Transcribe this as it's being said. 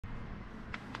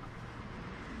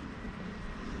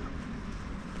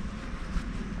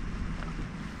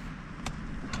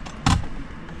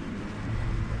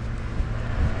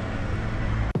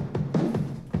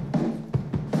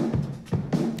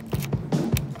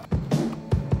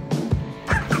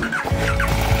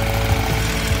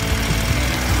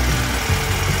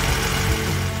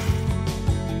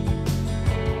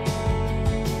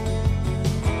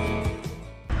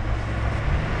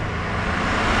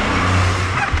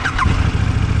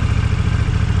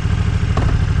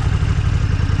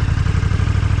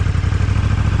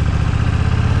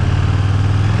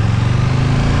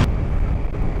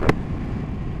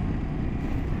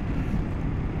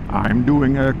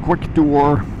doing a quick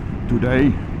tour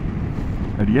today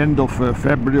at the end of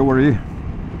February,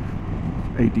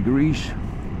 8 degrees,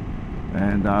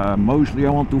 and mostly I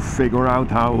want to figure out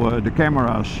how the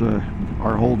cameras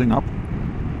are holding up,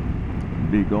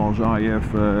 because I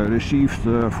have received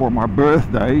for my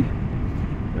birthday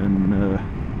a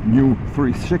new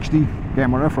 360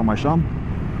 camera from my son,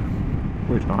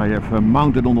 which I have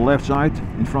mounted on the left side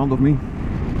in front of me,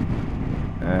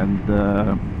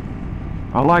 and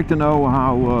I like to know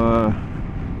how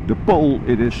the pole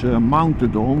it is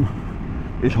mounted on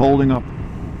is holding up.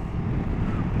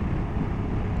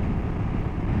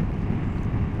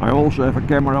 I also have a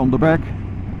camera on the back,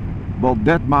 but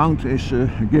that mount is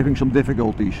giving some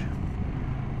difficulties.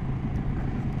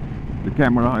 The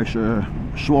camera is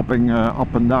swapping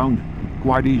up and down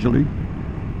quite easily,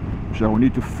 so we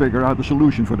need to figure out a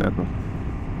solution for that.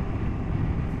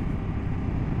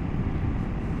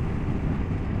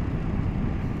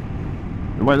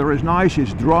 The weather is nice,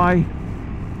 it's dry,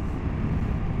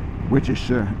 which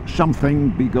is something,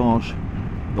 because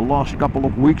the last couple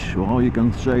of weeks, well, you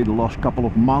can say the last couple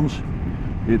of months,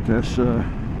 it has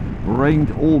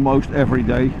rained almost every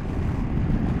day.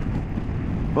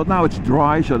 But now it's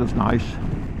dry, so that's nice.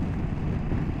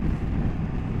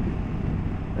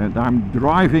 And I'm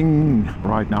driving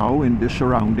right now in the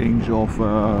surroundings of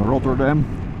Rotterdam,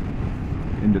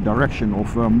 in the direction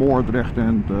of Moordrecht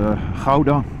and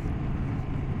Gouda,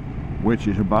 which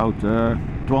is about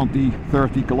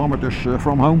 20-30 kilometers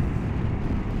from home.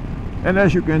 And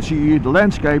as you can see, the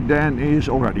landscape then is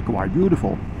already quite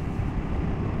beautiful.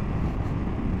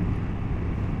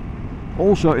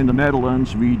 Also in the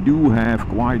Netherlands we do have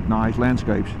quite nice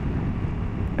landscapes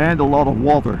and a lot of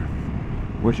water,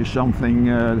 which is something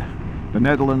the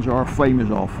Netherlands are famous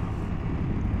of.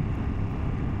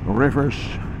 Rivers,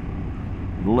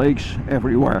 lakes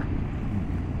everywhere.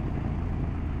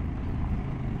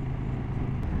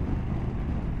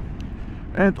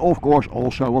 And of course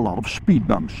also a lot of speed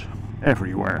bumps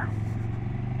everywhere.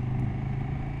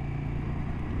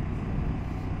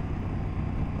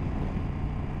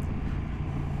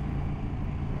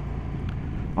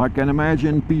 I can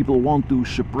imagine people want to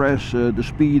suppress the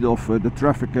speed of the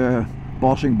traffic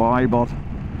passing by, but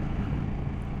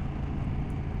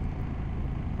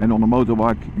and on a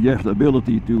motorbike you have the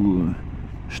ability to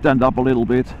stand up a little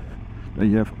bit,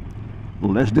 then you have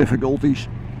less difficulties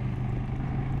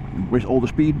with all the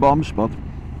speed bumps. But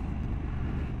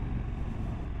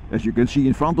as you can see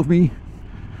in front of me,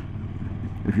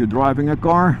 if you're driving a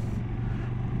car,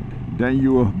 then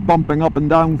you're bumping up and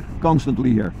down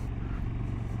constantly here.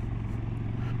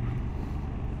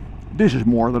 This is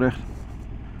Moordrecht,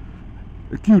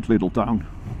 a cute little town.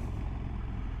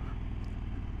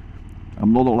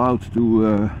 I'm not allowed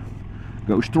to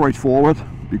go straight forward,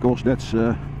 because that's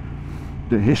the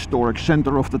historic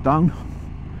center of the town.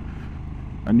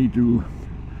 I need to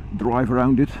drive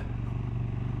around it.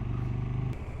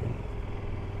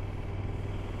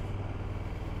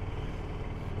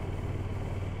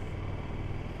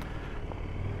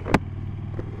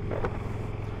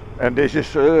 And this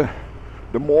is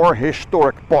the more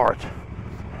historic part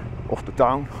of the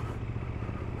town,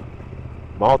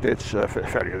 but it's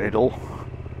very little.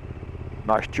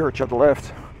 Nice church at the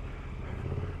left.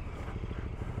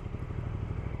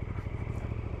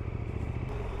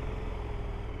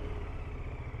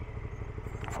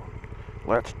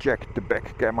 Let's check the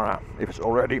back camera if it's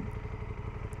already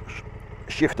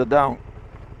shifted down.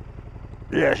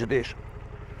 Yes, it is.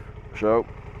 So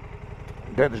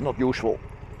that is not useful.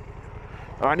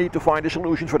 I need to find a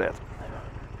solution for that.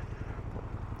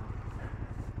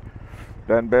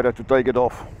 Then better to take it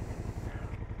off.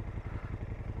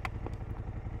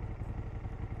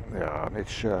 Yeah,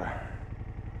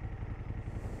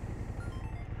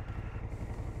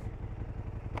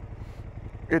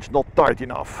 it's not tight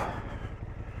enough.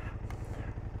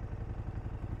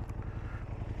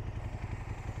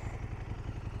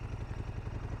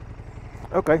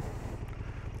 Okay,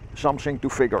 something to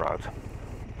figure out.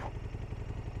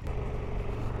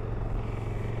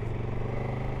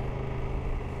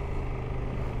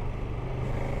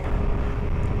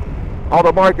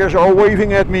 Other bikers are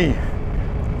waving at me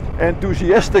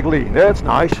enthusiastically. That's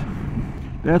nice.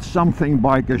 That's something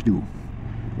bikers do,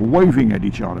 waving at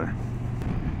each other.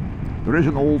 There is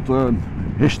an old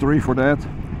history for that,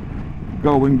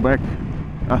 going back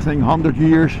I think 100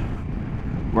 years,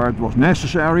 where it was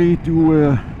necessary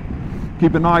to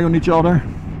keep an eye on each other.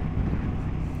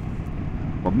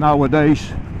 But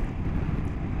nowadays,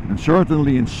 and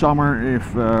certainly in summer,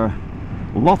 if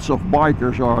lots of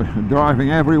bikers are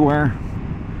driving everywhere,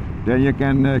 then you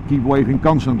can keep waving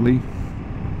constantly.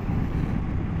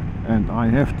 and I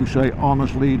have to say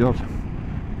honestly that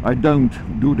I don't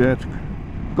do that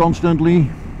constantly.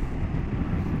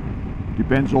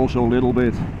 Depends also a little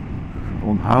bit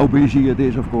on how busy it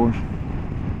is, of course.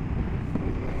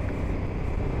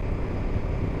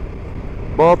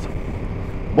 But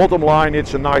bottom line,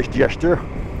 it's a nice gesture.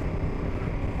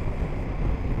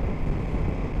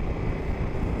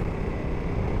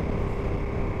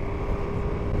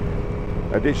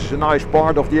 This is a nice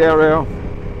part of the area,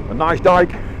 a nice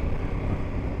dike,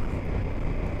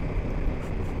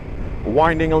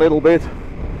 winding a little bit,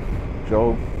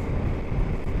 so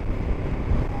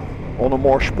on a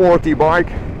more sporty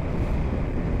bike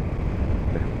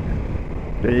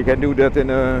then you can do that in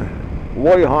a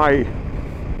way high,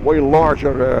 way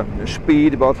larger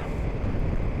speed, but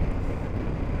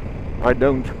I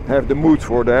don't have the mood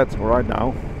for that right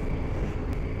now.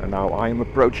 And now I am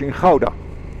approaching Gouda.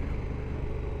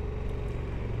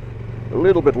 A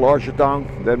little bit larger town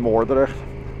than Moordrecht.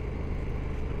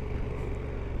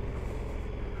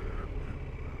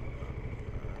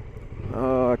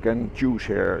 I can choose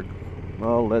here.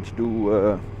 Well, let's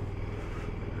do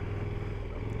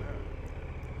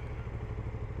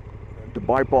the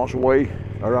bypass way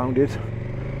around it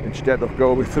instead of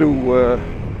going through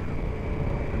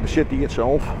the city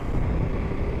itself.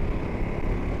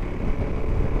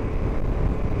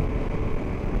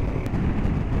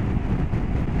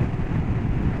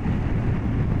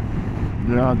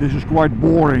 Yeah, this is quite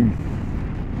boring.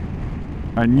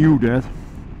 I knew that.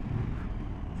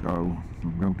 So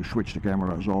I'm going to switch the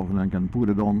cameras off and then can put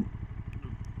it on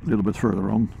a little bit further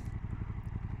on.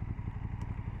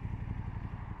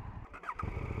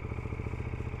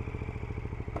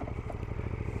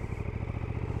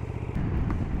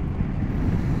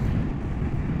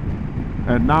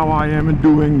 And now I am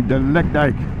doing the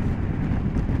Lekkerkerk,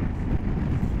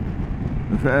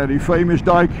 a very famous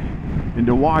dike in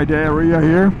the wide area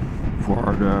here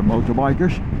for the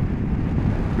motorbikers,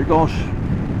 because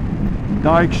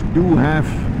dikes do have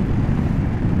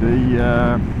the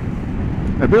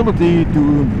ability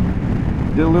to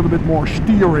do a little bit more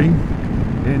steering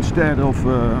instead of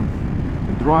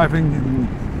driving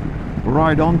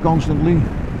right on constantly.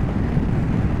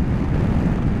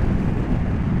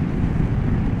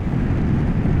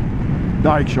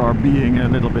 Dikes are being a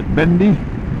little bit bendy,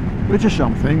 which is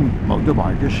something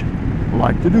motorbikers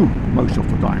like to do most of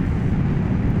the time,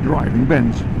 driving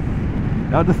bends.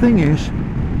 Now the thing is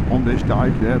on this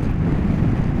dike that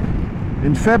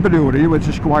in February, which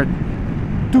is quite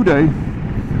today,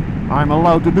 I'm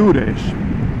allowed to do this,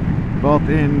 but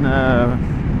in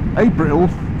April,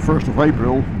 1st of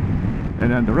April,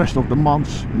 and then the rest of the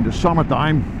months in the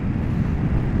summertime,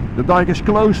 the dike is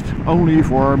closed only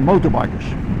for motorbikers,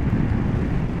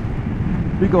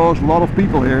 because a lot of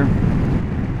people here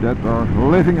that are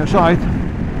living aside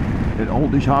in all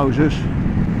these houses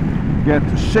get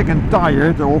sick and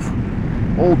tired of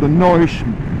all the noise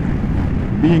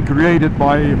being created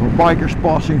by bikers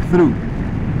passing through.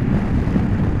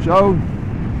 So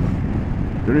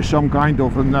there is some kind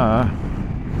of a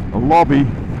lobby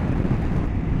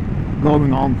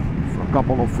going on for a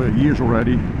couple of years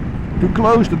already to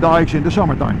close the dikes in the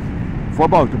summertime for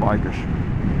motorbikers.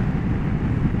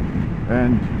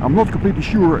 And I'm not completely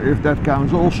sure if that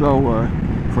counts also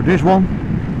for this one,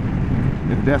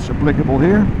 if that's applicable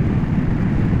here,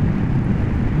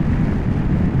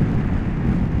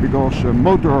 because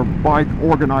motorbike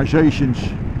organizations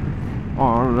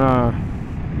are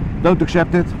don't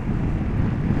accept it,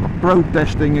 are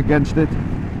protesting against it,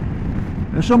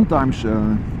 and sometimes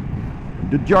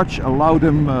the judge allowed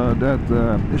them that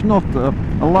it's not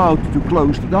allowed to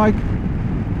close the dike,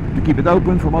 to keep it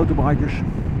open for motorbikers.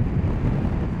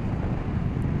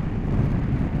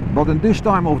 But in this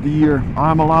time of the year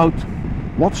I'm allowed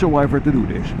whatsoever to do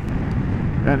this.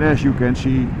 And as you can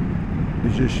see,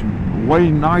 this is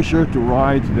way nicer to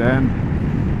ride than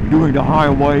doing the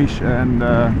highways and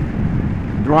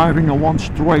driving in one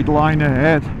straight line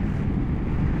ahead.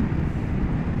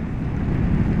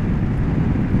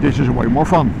 This is way more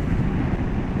fun.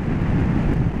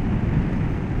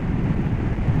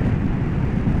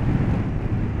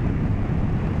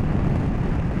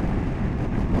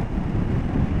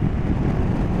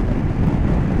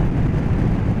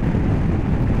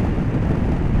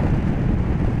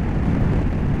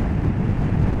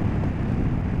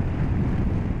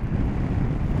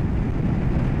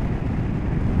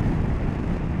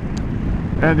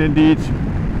 And indeed,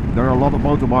 there are a lot of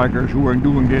motorbikers who are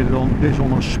doing this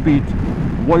on a speed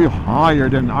way higher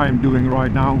than I am doing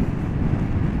right now.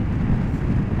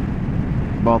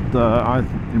 But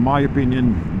in my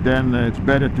opinion, then it's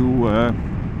better to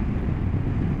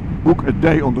book a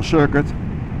day on the circuit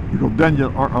because then you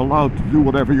are allowed to do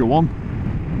whatever you want.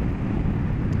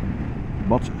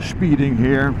 But speeding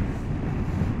here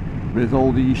with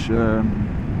all these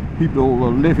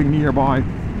people living nearby,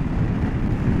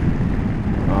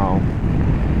 well,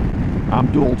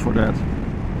 I'm too old for that.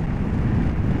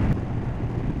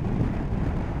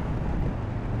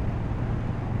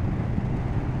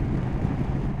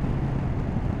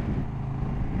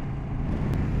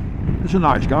 It's a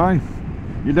nice guy.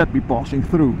 He let me passing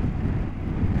through.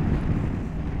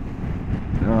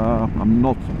 I'm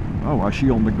not. Oh, I see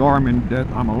on the Garmin that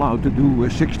I'm allowed to do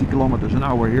 60 kilometers an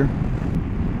hour here,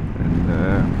 and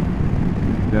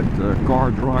that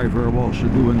car driver was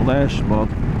doing less, but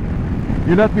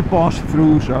he let me pass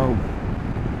through, so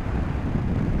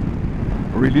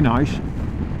really nice.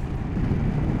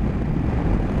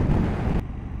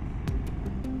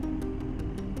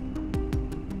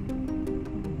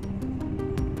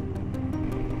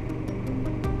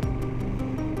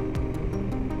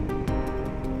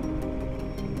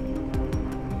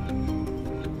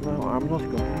 I'm not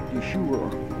completely sure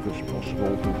if it's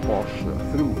possible to pass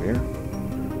through here.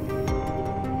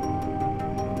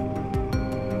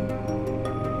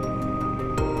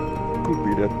 Could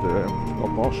be that it's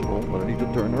not possible, but I need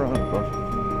to turn around, but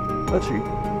let's see.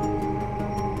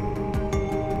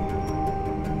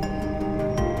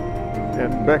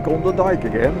 And back on the dike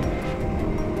again.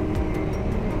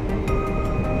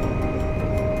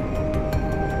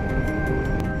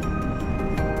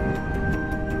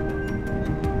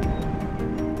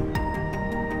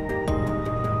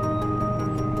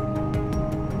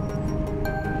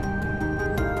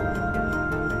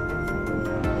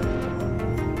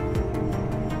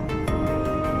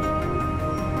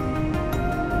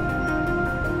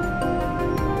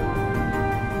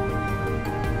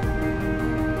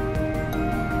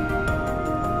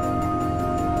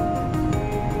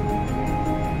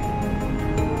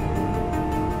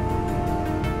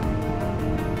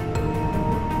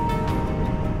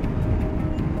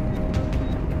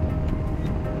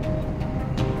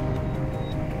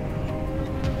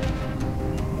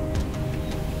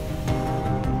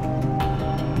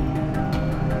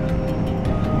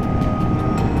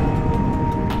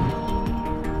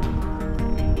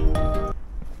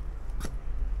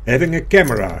 Having a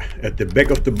camera at the back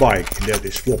of the bike that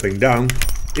is flopping down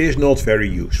is not very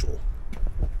useful,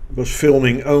 because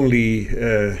filming only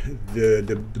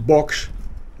the box,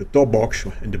 the top box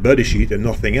and the body seat and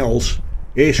nothing else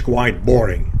is quite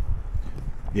boring.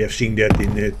 You have seen that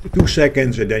in 2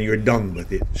 seconds and then you're done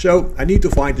with it. So I need to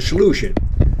find a solution,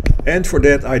 and for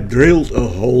that I drilled a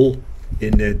hole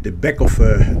in the back of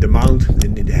the mount,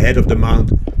 in the head of the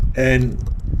mount, and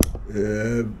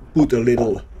put a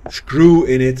little screw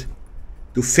in it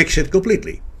to fix it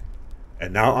completely.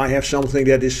 And now I have something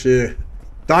that is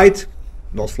tight,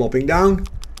 not flopping down,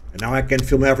 and now I can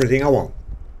film everything I want.